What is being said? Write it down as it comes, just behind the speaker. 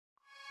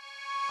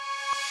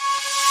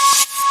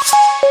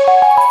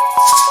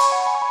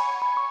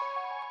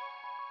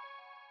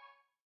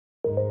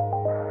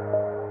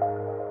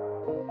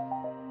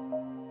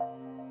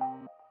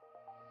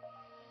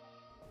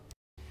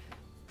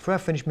For our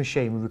finished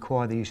machine, we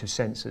require the use of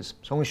sensors.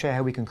 So I'm going to show you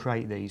how we can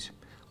create these.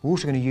 We're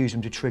also going to use them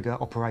to trigger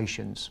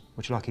operations,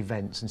 which are like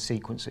events and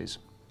sequences.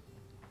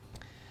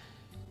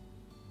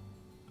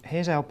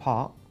 Here's our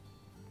part,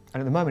 and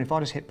at the moment if I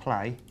just hit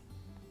play,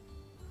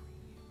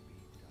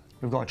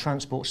 we've got a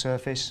transport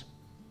surface,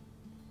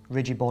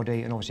 rigid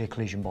body and obviously a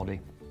collision body.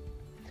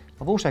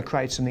 I've also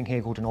created something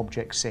here called an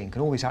object sink,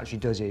 and all this actually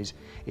does is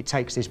it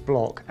takes this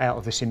block out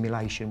of the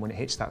simulation when it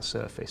hits that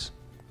surface.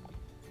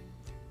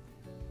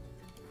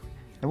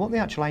 Now what the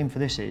actual aim for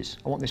this is,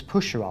 I want this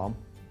pusher arm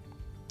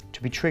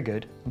to be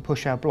triggered and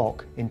push our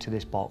block into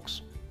this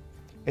box.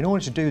 In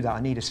order to do that I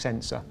need a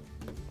sensor.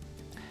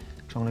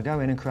 So I'm going to go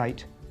in and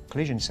create a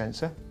collision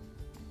sensor.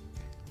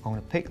 I'm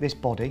going to pick this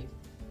body.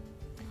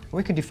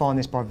 We can define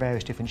this by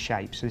various different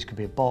shapes, so this could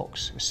be a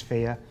box, a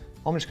sphere.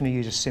 I'm just going to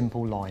use a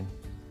simple line.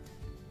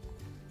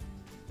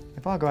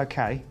 If I go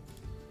OK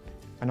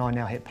and I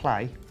now hit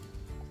play,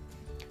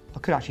 I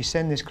could actually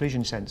send this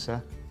collision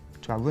sensor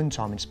to our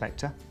runtime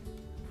inspector.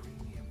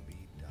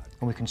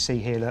 And we can see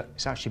here that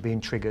it's actually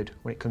being triggered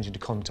when it comes into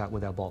contact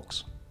with our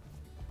box.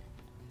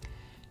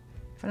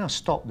 If I now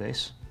stop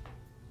this,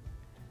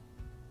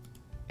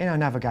 in our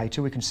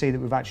navigator we can see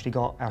that we've actually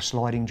got our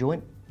sliding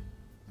joint.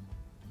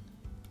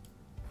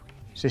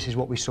 So this is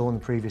what we saw in the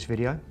previous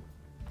video.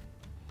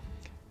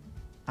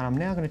 And I'm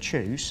now going to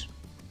choose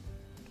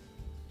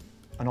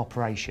an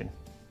operation.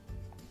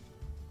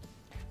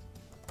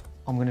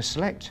 I'm going to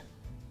select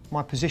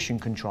my position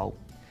control.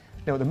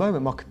 Now at the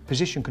moment my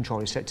position control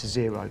is set to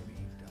 0.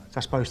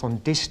 That's both on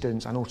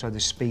distance and also the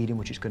speed in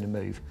which it's going to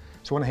move.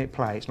 So when I hit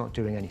play, it's not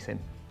doing anything.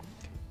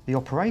 The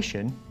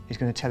operation is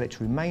going to tell it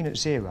to remain at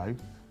 0,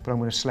 but I'm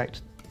going to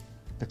select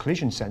the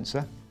collision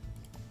sensor.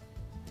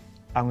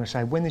 I'm going to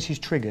say when this is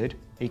triggered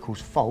equals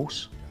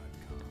false,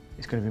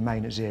 it's going to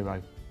remain at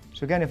 0.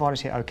 So again, if I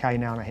just hit OK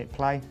now and I hit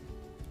play,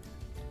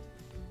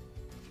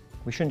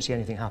 we shouldn't see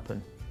anything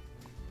happen.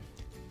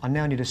 I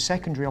now need a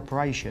secondary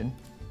operation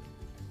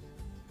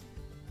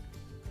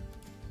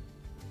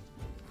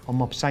on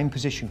my same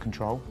position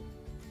control.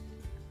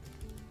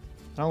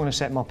 And I'm going to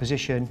set my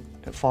position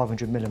at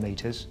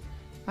 500mm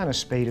and a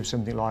speed of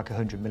something like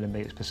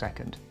 100mm per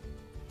second.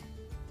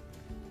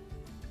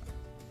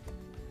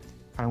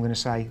 And I'm going to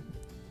say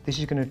this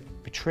is going to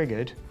be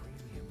triggered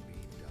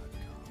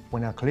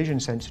when our collision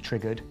sensor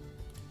triggered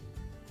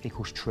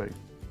equals true.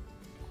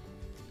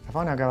 If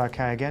I now go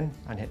OK again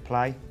and hit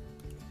play,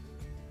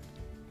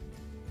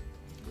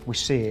 we're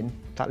seeing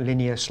that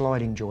linear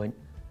sliding joint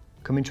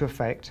come into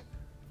effect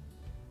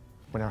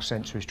when our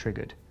sensor is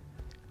triggered.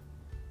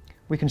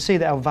 We can see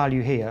that our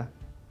value here,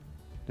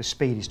 the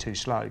speed is too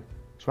slow.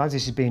 So as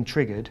this is being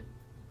triggered,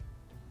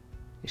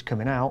 it's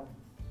coming out.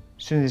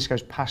 As soon as this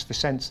goes past the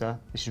sensor,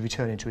 this is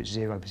returning to its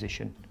 0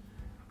 position.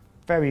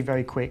 Very,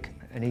 very quick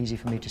and easy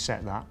for me to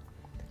set that.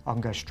 I can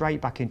go straight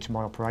back into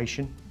my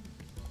operation.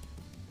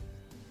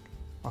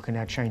 I can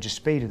now change the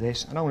speed of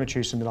this, and I want to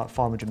choose something like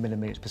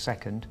 500mm per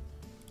second.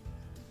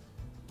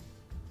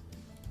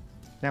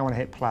 Now when I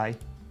hit play,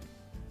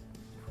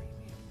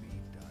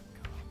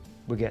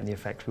 we're getting the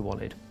effect we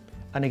wanted.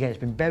 And again, it's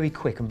been very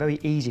quick and very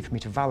easy for me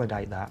to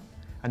validate that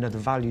and know the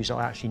values that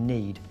I actually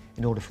need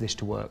in order for this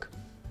to work.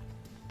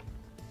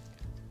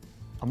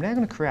 I'm now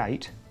going to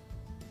create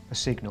a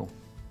signal.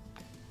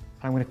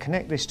 I'm going to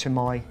connect this to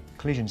my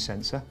collision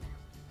sensor.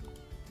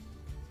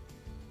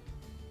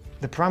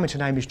 The parameter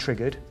name is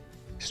triggered.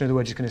 So in other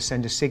words, it's going to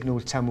send a signal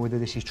to tell me whether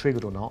this is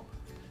triggered or not.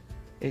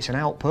 It's an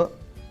output,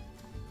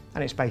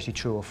 and it's basically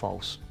true or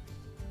false.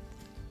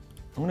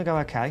 I'm going to go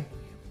OK.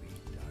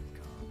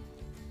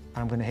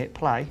 I'm going to hit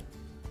play,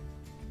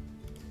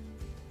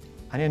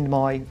 and in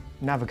my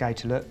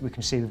navigator look we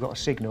can see we've got a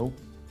signal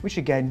which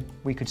again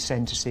we could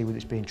send to see whether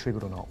it's being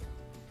triggered or not.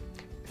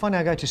 If I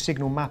now go to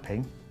signal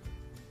mapping,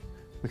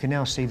 we can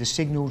now see the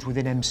signals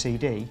within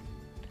MCD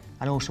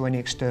and also any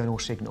external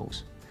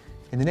signals.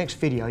 In the next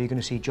video you're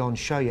going to see John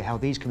show you how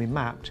these can be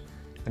mapped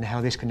and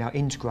how this can now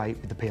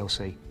integrate with the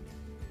PLC.